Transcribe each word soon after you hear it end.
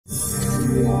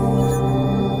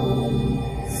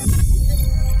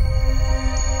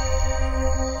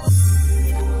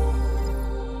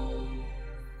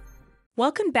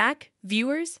Welcome back,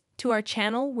 viewers, to our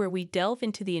channel where we delve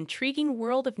into the intriguing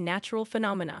world of natural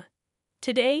phenomena.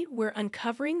 Today, we're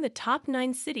uncovering the top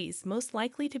 9 cities most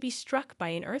likely to be struck by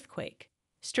an earthquake.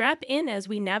 Strap in as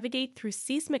we navigate through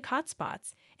seismic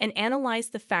hotspots and analyze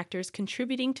the factors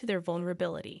contributing to their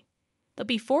vulnerability. But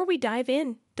before we dive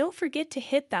in, don't forget to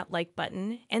hit that like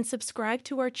button and subscribe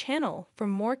to our channel for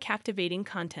more captivating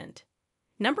content.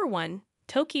 Number 1.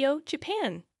 Tokyo,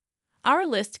 Japan. Our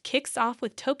list kicks off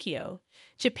with Tokyo,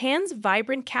 Japan's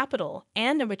vibrant capital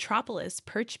and a metropolis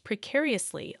perched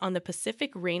precariously on the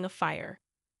Pacific Ring of Fire.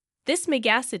 This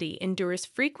megacity endures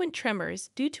frequent tremors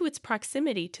due to its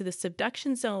proximity to the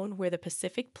subduction zone where the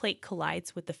Pacific Plate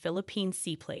collides with the Philippine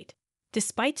Sea Plate.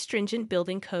 Despite stringent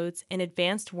building codes and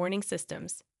advanced warning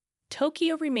systems,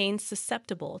 Tokyo remains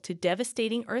susceptible to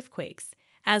devastating earthquakes,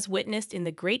 as witnessed in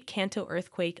the Great Kanto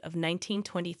earthquake of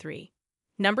 1923.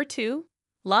 Number 2.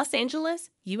 Los Angeles,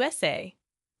 USA.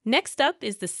 Next up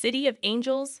is the City of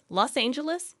Angels, Los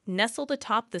Angeles, nestled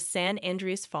atop the San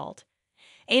Andreas Fault,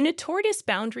 a notorious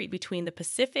boundary between the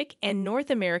Pacific and North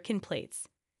American plates.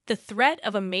 The threat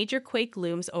of a major quake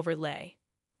looms overlay,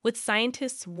 with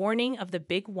scientists warning of the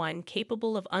big one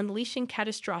capable of unleashing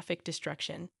catastrophic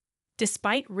destruction.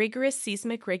 Despite rigorous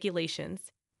seismic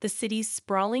regulations, the city's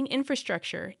sprawling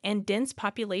infrastructure and dense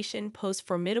population pose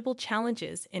formidable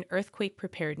challenges in earthquake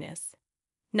preparedness.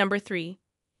 Number 3.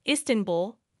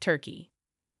 Istanbul, Turkey.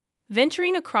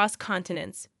 Venturing across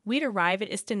continents, we'd arrive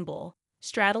at Istanbul,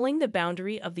 straddling the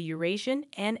boundary of the Eurasian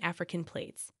and African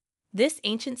plates. This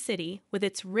ancient city, with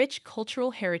its rich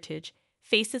cultural heritage,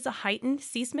 faces a heightened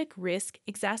seismic risk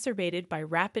exacerbated by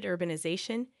rapid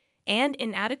urbanization and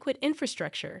inadequate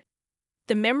infrastructure.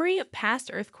 The memory of past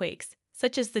earthquakes,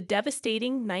 such as the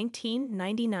devastating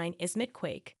 1999 Izmit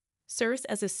quake, serves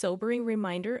as a sobering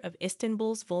reminder of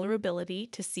Istanbul's vulnerability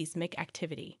to seismic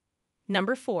activity.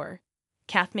 Number 4.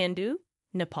 Kathmandu,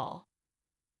 Nepal.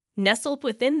 Nestled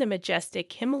within the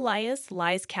majestic Himalayas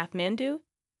lies Kathmandu,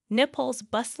 Nepal's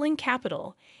bustling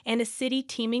capital and a city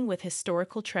teeming with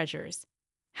historical treasures.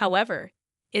 However,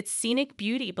 its scenic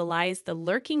beauty belies the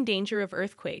lurking danger of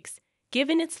earthquakes,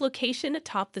 given its location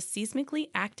atop the seismically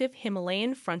active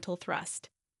Himalayan frontal thrust.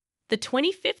 The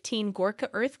 2015 Gorkha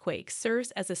earthquake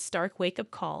serves as a stark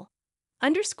wake-up call,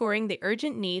 underscoring the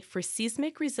urgent need for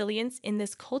seismic resilience in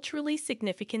this culturally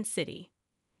significant city.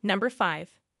 Number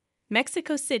 5.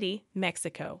 Mexico City,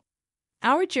 Mexico.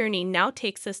 Our journey now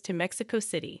takes us to Mexico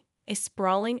City, a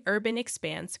sprawling urban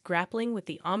expanse grappling with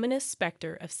the ominous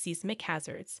specter of seismic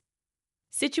hazards.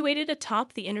 Situated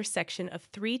atop the intersection of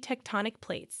 3 tectonic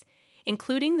plates,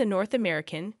 including the North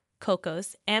American,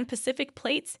 Cocos, and Pacific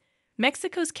plates,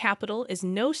 Mexico's capital is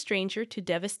no stranger to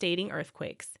devastating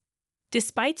earthquakes.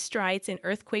 Despite strides in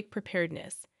earthquake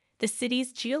preparedness, the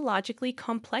city's geologically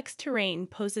complex terrain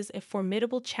poses a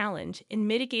formidable challenge in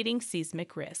mitigating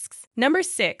seismic risks. Number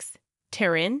 6.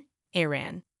 Tehran,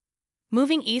 Iran.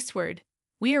 Moving eastward,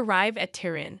 we arrive at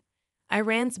Tehran,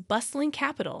 Iran's bustling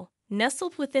capital,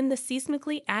 nestled within the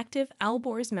seismically active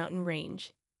Alborz mountain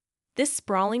range. This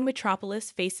sprawling metropolis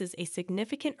faces a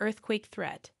significant earthquake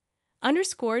threat,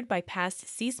 underscored by past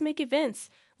seismic events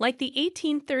like the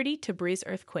 1830 Tabriz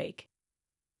earthquake.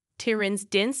 Tehran's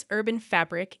dense urban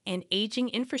fabric and aging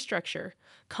infrastructure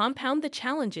compound the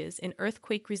challenges in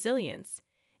earthquake resilience,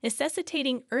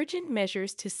 necessitating urgent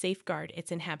measures to safeguard its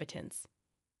inhabitants.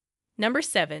 Number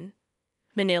 7.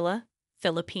 Manila,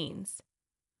 Philippines.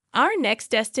 Our next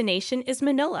destination is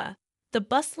Manila, the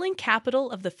bustling capital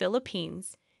of the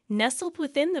Philippines, nestled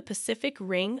within the Pacific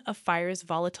Ring of Fire's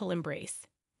volatile embrace.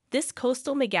 This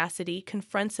coastal megacity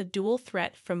confronts a dual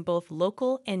threat from both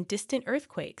local and distant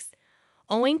earthquakes,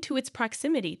 owing to its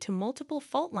proximity to multiple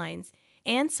fault lines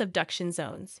and subduction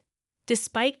zones.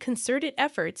 Despite concerted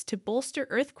efforts to bolster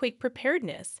earthquake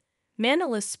preparedness,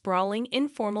 Manila's sprawling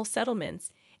informal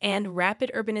settlements and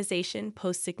rapid urbanization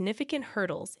pose significant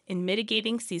hurdles in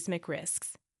mitigating seismic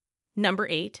risks. Number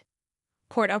 8.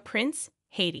 Port-au-Prince,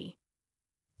 Haiti.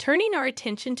 Turning our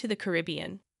attention to the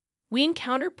Caribbean, we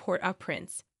encounter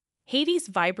Port-au-Prince, Haiti's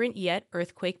vibrant yet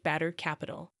earthquake-battered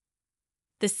capital.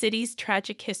 The city's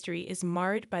tragic history is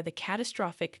marred by the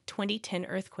catastrophic 2010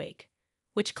 earthquake,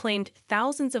 which claimed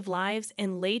thousands of lives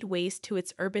and laid waste to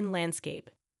its urban landscape.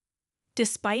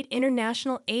 Despite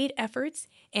international aid efforts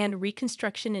and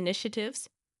reconstruction initiatives,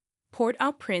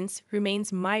 Port-au-Prince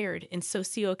remains mired in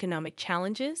socioeconomic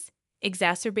challenges,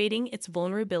 exacerbating its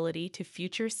vulnerability to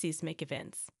future seismic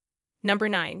events. Number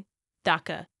 9.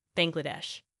 Dhaka,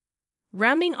 Bangladesh.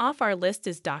 Rounding off our list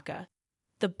is Dhaka,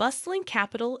 the bustling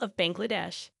capital of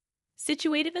Bangladesh,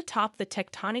 situated atop the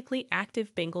tectonically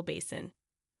active Bengal Basin.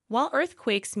 While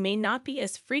earthquakes may not be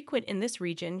as frequent in this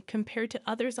region compared to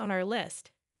others on our list,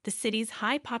 the city's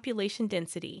high population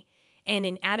density and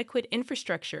inadequate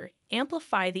infrastructure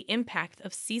amplify the impact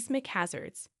of seismic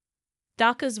hazards.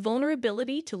 Dhaka's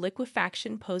vulnerability to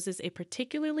liquefaction poses a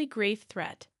particularly grave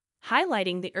threat,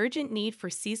 highlighting the urgent need for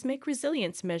seismic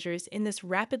resilience measures in this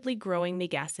rapidly growing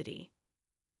megacity.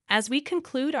 As we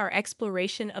conclude our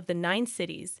exploration of the 9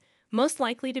 cities most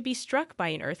likely to be struck by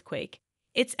an earthquake,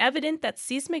 it's evident that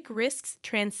seismic risks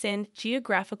transcend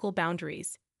geographical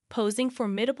boundaries, posing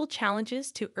formidable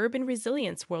challenges to urban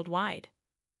resilience worldwide.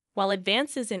 While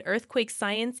advances in earthquake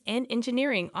science and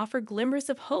engineering offer glimmers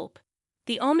of hope,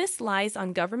 the onus lies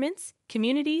on governments,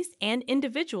 communities, and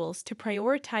individuals to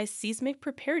prioritize seismic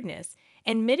preparedness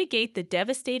and mitigate the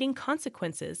devastating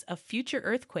consequences of future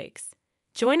earthquakes.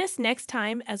 Join us next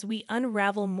time as we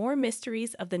unravel more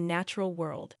mysteries of the natural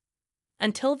world.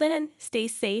 Until then, stay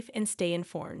safe and stay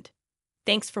informed.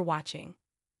 Thanks for watching.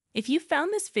 If you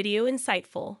found this video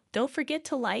insightful, don't forget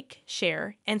to like,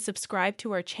 share, and subscribe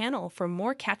to our channel for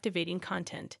more captivating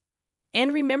content.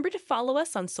 And remember to follow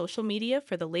us on social media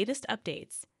for the latest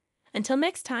updates. Until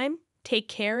next time, take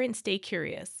care and stay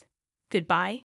curious. Goodbye.